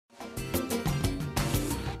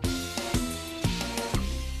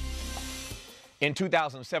In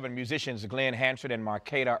 2007, musicians Glenn Hansard and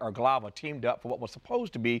Marketa Erglava teamed up for what was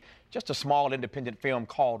supposed to be just a small independent film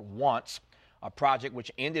called Once, a project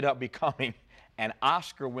which ended up becoming an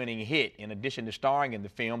Oscar-winning hit. In addition to starring in the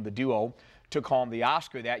film, the duo took home the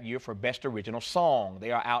Oscar that year for Best Original Song. They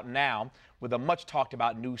are out now with a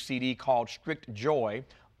much-talked-about new CD called Strict Joy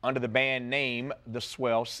under the band name The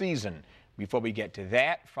Swell Season. Before we get to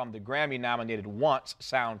that, from the Grammy-nominated Once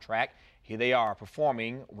soundtrack, here they are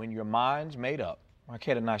performing When Your Mind's Made Up.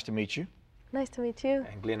 Marketa, nice to meet you. Nice to meet you.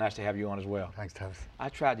 And Glenn, nice to have you on as well. Thanks, Tavis. I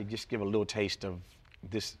tried to just give a little taste of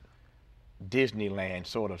this Disneyland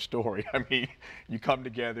sort of story. I mean, you come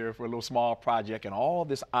together for a little small project and all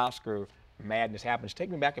this Oscar madness happens. Take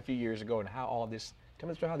me back a few years ago and how all this, tell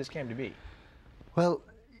me how this came to be. Well,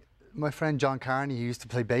 my friend John Carney, who used to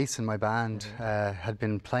play bass in my band, had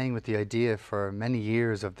been playing with the idea for many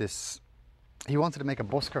years of this. He wanted to make a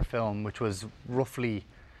busker film, which was roughly,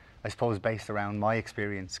 I suppose, based around my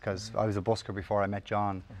experience, because I was a busker before I met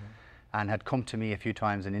John, and had come to me a few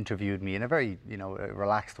times and interviewed me in a very,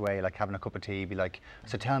 relaxed way, like having a cup of tea, be like,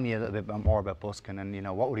 so tell me a little bit more about busking,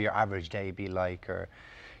 and what would your average day be like, or,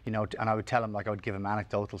 and I would tell him, like, I would give him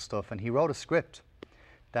anecdotal stuff, and he wrote a script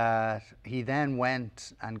that he then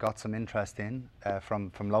went and got some interest in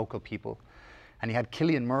from local people. And he had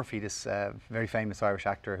Cillian Murphy, this very famous Irish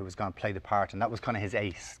actor who was going to play the part, and that was kind of his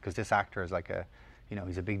ace, because this actor is like a,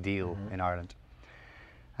 he's a big deal in Ireland.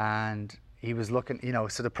 And he was looking,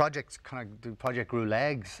 so the project grew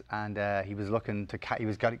legs, and he was looking to, got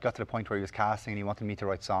to the point where he was casting, and he wanted me to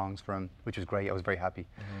write songs for him, which was great. I was very happy.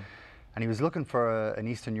 And he was looking for an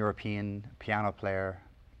Eastern European piano player.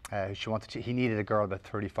 He needed a girl about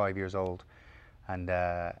 35 years old, and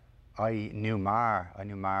I knew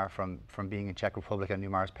Mar from being in Czech Republic. I knew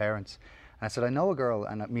Mar's parents. And I said, I know a girl,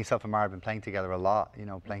 and myself and Mar have been playing together a lot,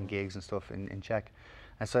 playing gigs and stuff in Czech.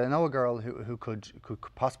 And so I know a girl who could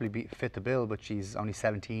possibly fit the bill, but she's only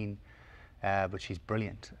 17, but she's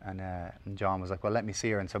brilliant. And John was like, well, let me see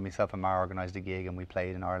her. And so myself and Mar organised a gig, and we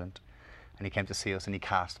played in Ireland. And he came to see us, and he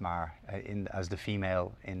cast Mar as the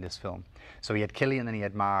female in this film. So he had Cillian and he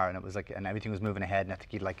had Mar, and it was like, and everything was moving ahead, and I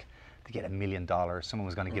think he'd like to get $1 million. Someone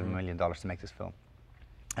was going to give him $1 million to make this film.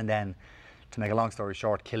 And then, to make a long story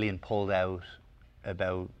short, Cillian pulled out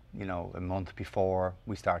about a month before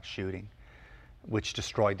we started shooting, which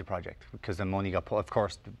destroyed the project because the money got pulled. Of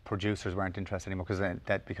course, the producers weren't interested anymore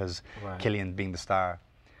because Cillian being the star.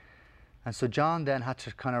 And so John then had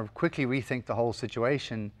to kind of quickly rethink the whole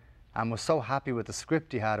situation, and was so happy with the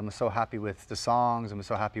script he had, and was so happy with the songs, and was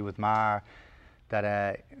so happy with Mar,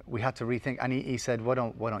 that we had to rethink. And he said, why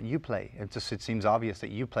don't you play? It seems obvious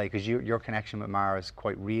that you play, because your connection with Mar is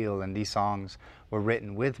quite real, and these songs were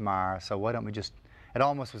written with Mar, so why don't we just, it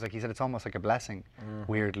almost was like, he said, it's almost like a blessing,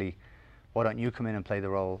 weirdly. Why don't you come in and play the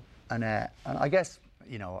role? And I guess,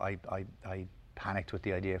 I panicked with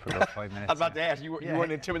the idea for about 5 minutes. I was about to ask, you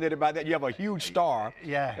weren't intimidated by that? You have a huge star.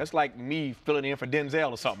 Yeah. That's like me filling in for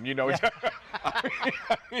Denzel or something, Yeah.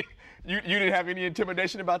 You didn't have any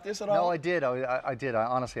intimidation about this at all? No, I did. I did.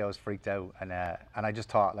 Honestly, I was freaked out, and I just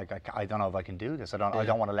thought, like, I don't know if I can do this. I don't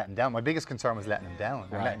want to let him down. My biggest concern was letting him down.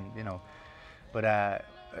 Right. But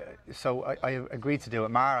so I agreed to do it.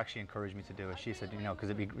 Mar actually encouraged me to do it. She said,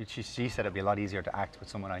 because she said it'd be a lot easier to act with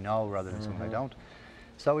someone I know rather than someone I don't.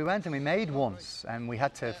 So we went and we made Once, and we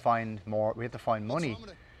had to find more. We had to find money,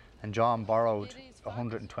 and John borrowed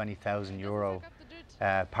 €120,000,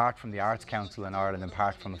 part from the Arts Council in Ireland and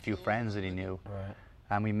part from a few friends that he knew. Right.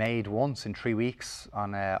 And we made Once in 3 weeks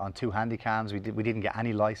on 2 handycams. We didn't get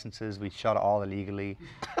any licenses. We shot it all illegally.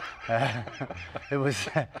 It was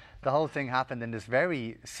the whole thing happened in this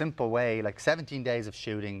very simple way, like 17 days of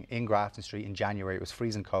shooting in Grafton Street in January. It was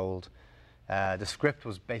freezing cold. The script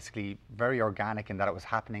was basically very organic in that it was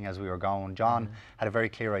happening as we were going. John had a very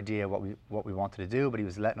clear idea what we wanted to do, but he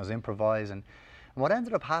was letting us improvise. And what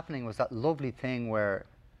ended up happening was that lovely thing where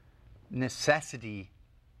necessity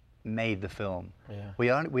made the film. Yeah.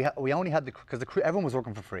 We only had because the crew, everyone was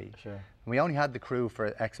working for free. Sure. We only had the crew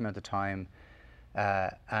for X amount of time,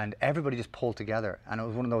 and everybody just pulled together. And it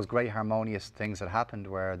was one of those great harmonious things that happened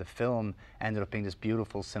where the film ended up being this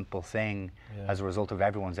beautiful, simple thing as a result of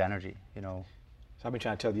everyone's energy, So I've been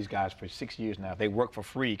trying to tell these guys for 6 years now, if they work for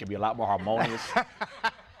free, it can be a lot more harmonious.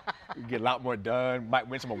 You get a lot more done, might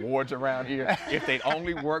win some awards around here if they'd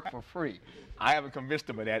only work for free. I haven't convinced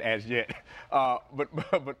them of that as yet. But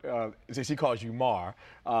since he calls you Mar,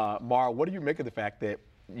 Mar, what do you make of the fact that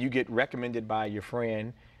you get recommended by your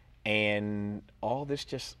friend and all this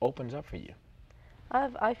just opens up for you?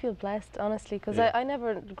 I feel blessed, honestly, because I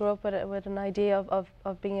never grew up with an idea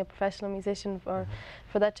of being a professional musician or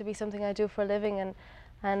for that to be something I do for a living. And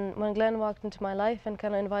And when Glen walked into my life and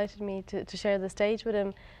kind of invited me to share the stage with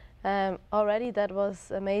him, already that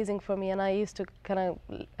was amazing for me. And I used to kind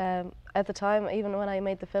of, at the time, even when I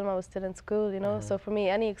made the film, I was still in school, you know. So for me,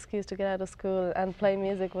 any excuse to get out of school and play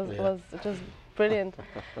music was just brilliant.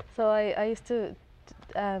 So I used to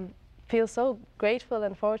feel so grateful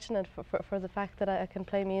and fortunate for the fact that I can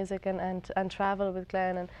play music and travel with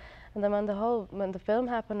Glen. And then when the film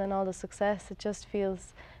happened and all the success, it just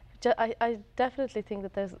feels, I definitely think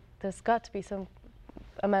that there's got to be some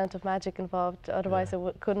amount of magic involved, otherwise it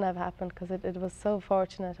couldn't have happened, because it was so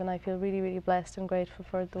fortunate, and I feel really, really blessed and grateful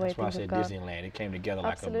for the way things have gone. That's why I said Disneyland. It came together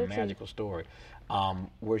like a magical story.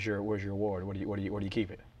 Where's your award? Where do you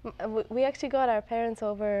keep it? We actually got our parents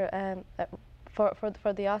over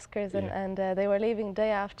for the Oscars, and they were leaving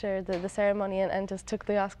day after the ceremony, and just took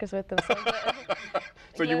the Oscars with them.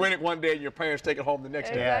 So you win it one day, and your parents take it home the next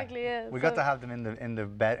day. Exactly. Yeah. We got to have them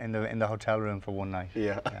in the hotel room for one night.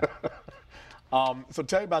 Yeah. So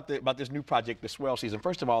tell me about this new project, the Swell Season.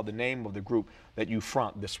 First of all, the name of the group that you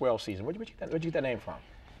front, the Swell Season. Where'd you get that name from?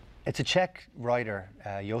 It's a Czech writer,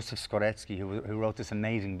 Josef Skorecki, who wrote this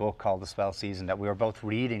amazing book called The Swell Season that we were both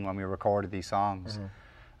reading when we recorded these songs.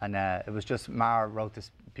 And it was just, Mar wrote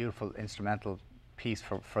this beautiful instrumental piece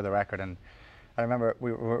for the record. And I remember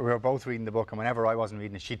we were both reading the book, and whenever I wasn't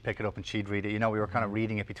reading it, she'd pick it up and she'd read it. You know, we were kind of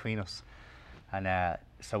reading it between us. And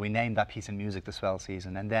so we named that piece of music The Swell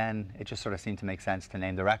Season, and then it just sort of seemed to make sense to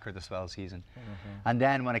name the record The Swell Season. And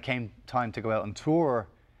then when it came time to go out on tour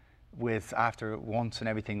after Once and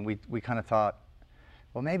everything, we kind of thought,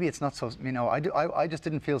 well, maybe it's not so, you know, I just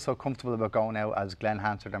didn't feel so comfortable about going out as Glen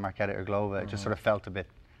Hansard or Markéta Irglova. It just sort of felt a bit,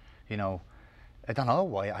 you know, I don't know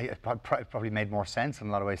why. It probably made more sense in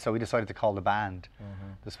a lot of ways. So we decided to call the band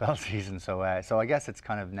The Swell Season. So I guess it's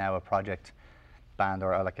kind of now a project band,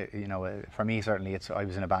 or like you know, for me certainly, I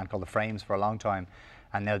was in a band called The Frames for a long time,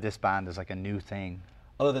 and now this band is like a new thing.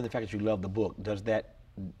 Other than the fact that you love the book, does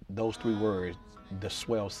those three words, The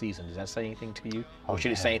Swell Season, does that say anything to you, or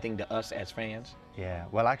should it say anything to us as fans? Yeah,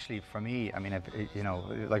 well, actually, for me, I mean, you know,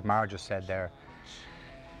 like Mar just said there,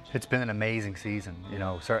 it's been an amazing season. You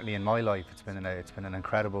know, certainly in my life, it's been an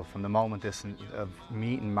incredible, from the moment of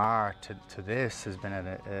meeting Mar to this has been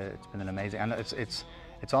it's been an amazing, and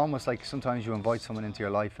it's almost like sometimes you invite someone into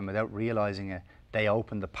your life and without realizing it, they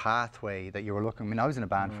open the pathway that you were looking. I mean, I was in a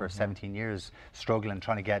band for 17 years, struggling,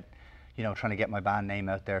 trying to get my band name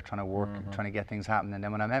out there, trying to work, trying to get things happen. And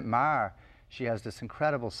then when I met Mar, she has this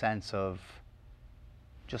incredible sense of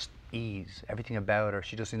just ease, everything about her.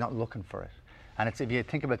 She's not looking for it. And it's, if you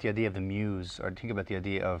think about the idea of the muse, or think about the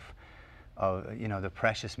idea of you know, the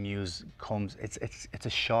precious muse comes, it's a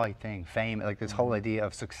shy thing. Fame, like this whole idea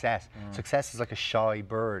of success. Success is like a shy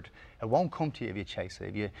bird. It won't come to you if you chase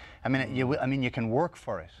it. I mean, you can work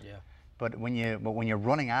for it. Yeah. But when you're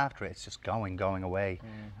running after it, it's just going away.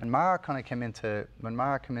 And Mar kind of when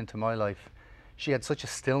Mar came into my life, she had such a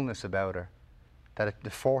stillness about her that the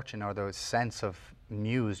fortune or the sense of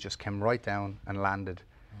muse just came right down and landed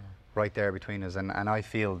right there between us. And I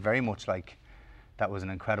feel very much like that was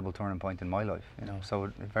an incredible turning point in my life, you know.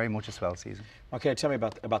 So very much a Swell Season. Okay, tell me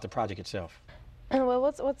about the project itself. Well,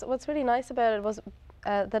 what's really nice about it was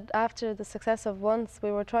that after the success of Once,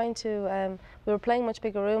 we were trying to we were playing much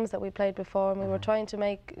bigger rooms that we played before, and we were trying to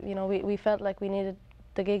make, you know, we felt like we needed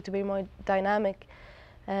the gig to be more dynamic.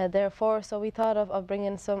 Therefore, so we thought of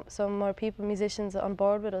bringing some more musicians on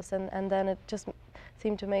board with us, and then it just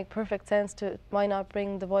seemed to make perfect sense to why not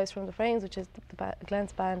bring the boys from The Frames, which is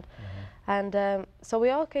Glen's band. And so we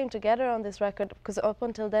all came together on this record, because up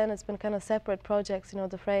until then it's been kind of separate projects, you know,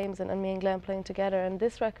 The Frames and me and Glen playing together. And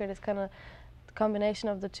this record is kind of the combination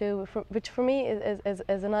of the two, which for me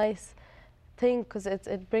is a nice thing, because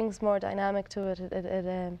it brings more dynamic to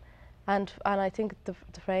it. And I think the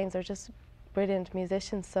Frames are just brilliant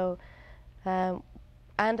musicians. So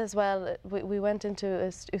and as well, we went into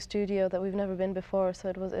a studio that we've never been before, so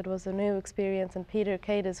it was a new experience. And Peter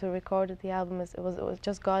Cadis, who recorded the album, it was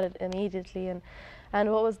just got it immediately. And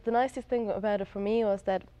what was the nicest thing about it for me was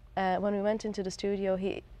that when we went into the studio,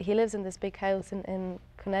 he lives in this big house in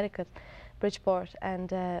Connecticut, Bridgeport,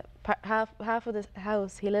 and half of the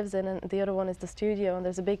house he lives in, and the other one is the studio. And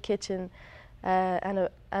there's a big kitchen, and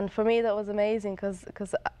for me that was amazing,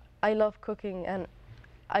 because I love cooking, and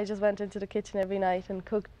I just went into the kitchen every night and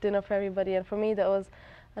cooked dinner for everybody. And for me, that was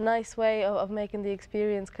a nice way of making the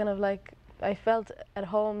experience kind of like I felt at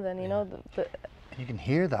home then, you know. You can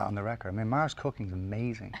hear that on the record. I mean, Mar's cooking's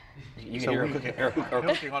amazing. You can hear her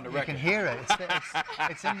cooking on the record. You can hear it.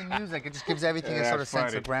 It's in the music. It just gives everything a sort of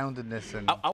sense of groundedness. And